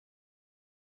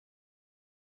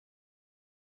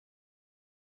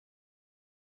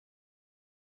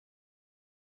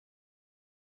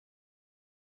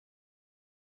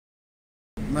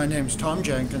My name is Tom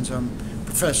Jenkins. I'm a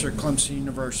professor at Clemson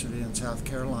University in South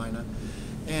Carolina,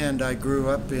 and I grew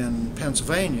up in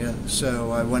Pennsylvania,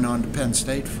 so I went on to Penn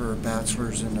State for a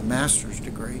bachelor's and a master's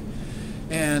degree.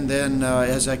 And then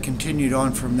as I continued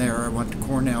on from there, I went to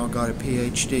Cornell, got a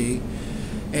PhD,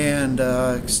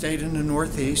 and stayed in the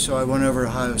Northeast, so I went over to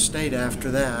Ohio State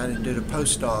after that and did a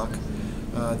postdoc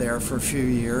there for a few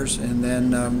years, and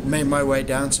then made my way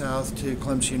down south to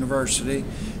Clemson University,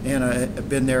 and I've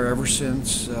been there ever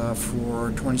since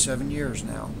for 27 years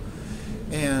now.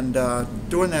 And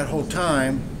during that whole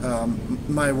time,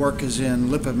 my work is in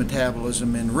lipid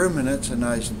metabolism in ruminants, and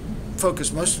I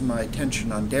focus most of my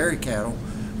attention on dairy cattle,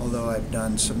 although I've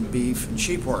done some beef and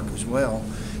sheep work as well.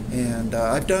 And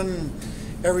I've done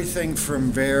everything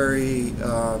from very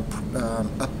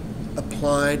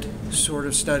applied sort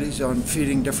of studies on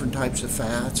feeding different types of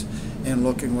fats and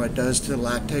looking what it does to the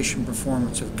lactation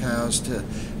performance of cows, to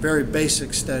very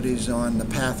basic studies on the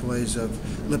pathways of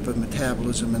lipid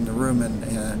metabolism in the rumen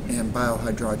and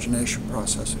biohydrogenation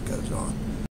process that goes on.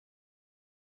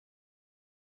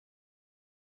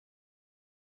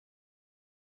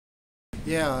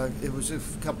 Yeah, it was a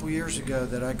couple years ago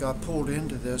that I got pulled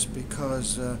into this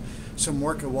because some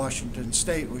work at Washington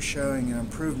State was showing an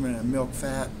improvement in milk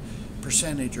fat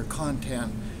percentage or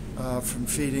content from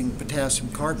feeding potassium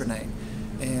carbonate.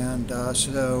 And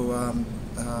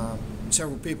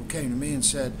several people came to me and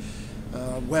said,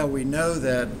 well, we know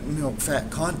that milk fat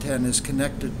content is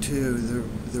connected to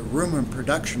the rumen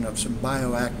production of some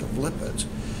bioactive lipids.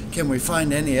 Can we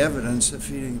find any evidence that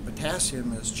feeding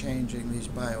potassium is changing these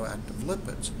bioactive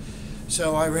lipids?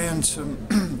 So I ran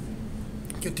some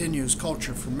continuous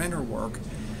culture fermenter work,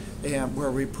 and where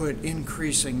we put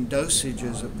increasing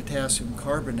dosages of potassium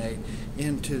carbonate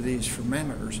into these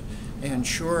fermenters. And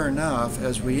sure enough,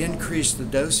 as we increased the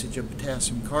dosage of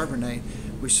potassium carbonate,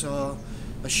 we saw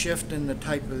a shift in the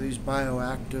type of these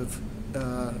bioactive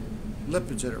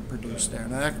lipids that are produced there.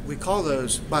 And we call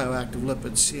those bioactive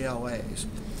lipids CLAs.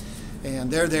 And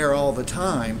they're there all the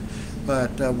time,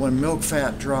 but when milk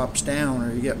fat drops down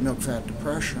or you get milk fat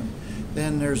depression,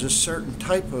 then there's a certain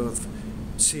type of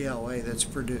CLA that's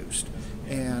produced.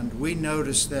 And we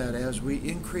noticed that as we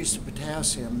increase the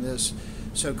potassium, this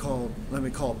so-called, let me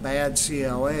call it bad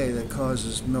CLA that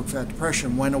causes milk fat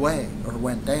depression went away or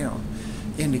went down,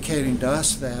 indicating to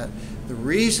us that the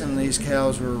reason these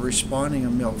cows were responding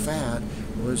to milk fat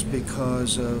was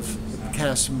because of the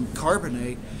potassium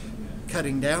carbonate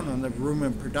cutting down on the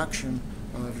rumen production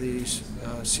of these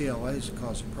CLAs that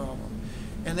cause a problem.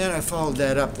 And then I followed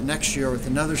that up the next year with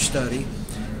another study,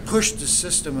 pushed the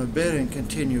system a bit in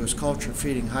continuous culture,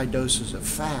 feeding high doses of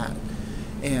fat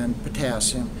and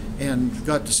potassium, and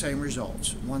got the same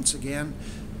results. Once again,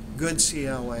 good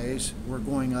CLAs were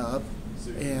going up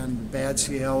and bad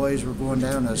CLAs were going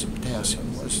down as the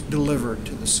potassium was delivered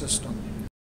to the system.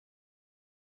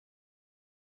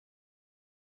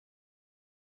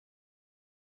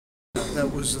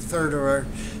 That was the third of our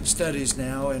studies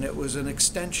now, and it was an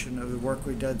extension of the work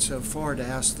we did so far to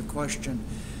ask the question,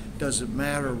 does it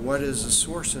matter what is the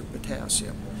source of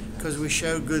potassium? Because we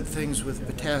showed good things with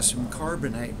potassium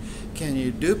carbonate. Can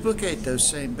you duplicate those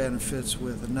same benefits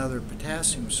with another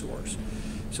potassium source?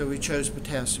 So we chose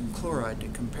potassium chloride to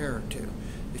compare it to.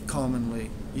 It's commonly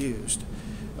used.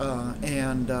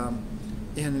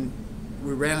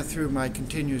 We ran it through my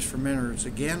continuous fermenters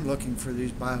again, looking for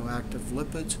these bioactive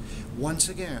lipids. Once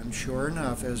again, sure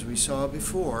enough, as we saw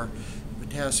before,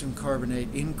 potassium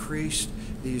carbonate increased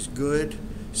these good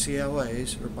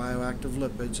CLAs, or bioactive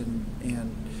lipids,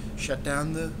 and shut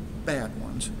down the bad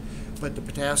ones. But the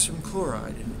potassium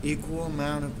chloride, an equal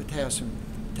amount of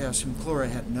potassium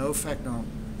chloride had no effect on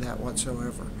that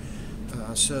whatsoever.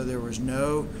 So there was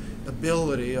no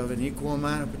ability of an equal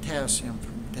amount of potassium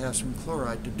from potassium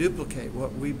chloride to duplicate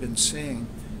what we've been seeing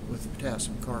with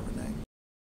potassium carbonate.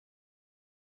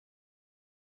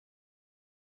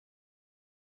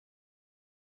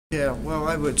 Yeah, well,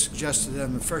 I would suggest to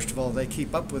them that first of all they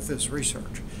keep up with this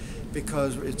research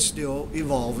because it's still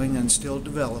evolving and still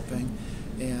developing,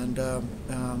 and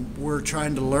we're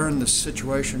trying to learn the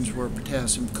situations where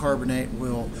potassium carbonate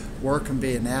will work and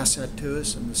be an asset to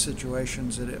us and the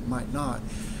situations that it might not.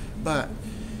 But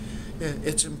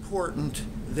it's important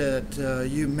that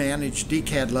you manage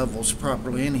DCAD levels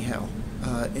properly anyhow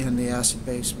in the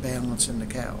acid-base balance in the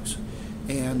cows.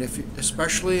 And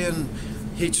especially in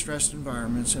heat-stressed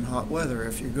environments and hot weather,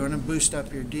 if you're going to boost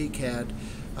up your DCAD,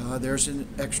 there's an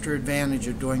extra advantage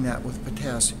of doing that with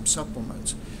potassium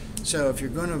supplements. So if you're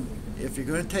going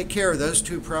to take care of those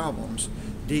two problems,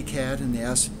 DCAD and the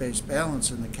acid-base balance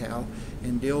in the cow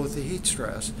and deal with the heat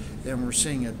stress, then we're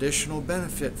seeing additional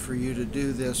benefit for you to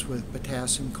do this with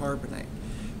potassium carbonate.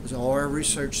 Because all our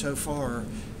research so far,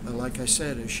 like I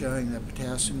said, is showing that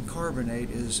potassium carbonate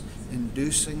is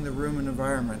inducing the rumen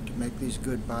environment to make these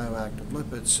good bioactive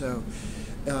lipids. So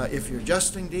if you're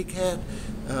adjusting DCAD,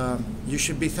 you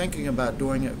should be thinking about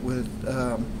doing it with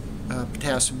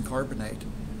potassium carbonate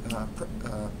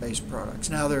based products.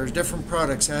 Now there's different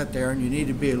products out there, and you need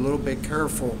to be a little bit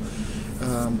careful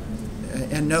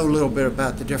and know a little bit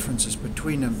about the differences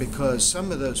between them, because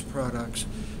some of those products,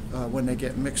 when they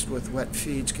get mixed with wet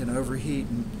feeds, can overheat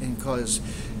and cause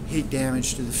heat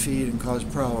damage to the feed and cause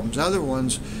problems. Other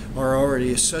ones are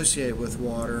already associated with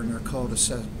water, and they're called a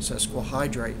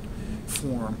sesquiohydrate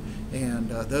form, and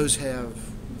those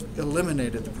have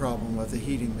eliminated the problem of the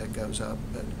heating that goes up.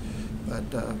 But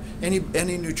any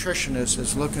nutritionist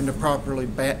that's looking to properly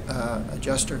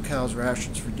adjust their cow's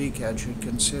rations for DCAD should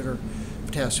consider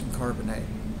potassium carbonate.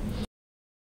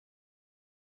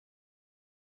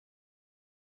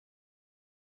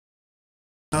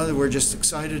 We're just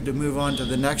excited to move on to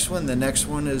the next one. The next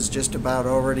one is just about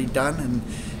already done,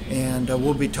 and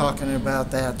we'll be talking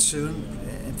about that soon,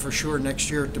 and for sure next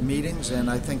year at the meetings. And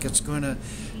I think it's going to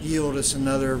yield us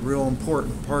another real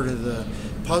important part of the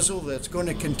puzzle that's going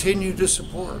to continue to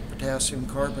support potassium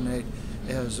carbonate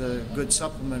as a good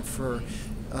supplement for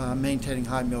maintaining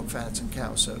high milk fats in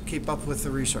cows. So keep up with the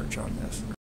research on this.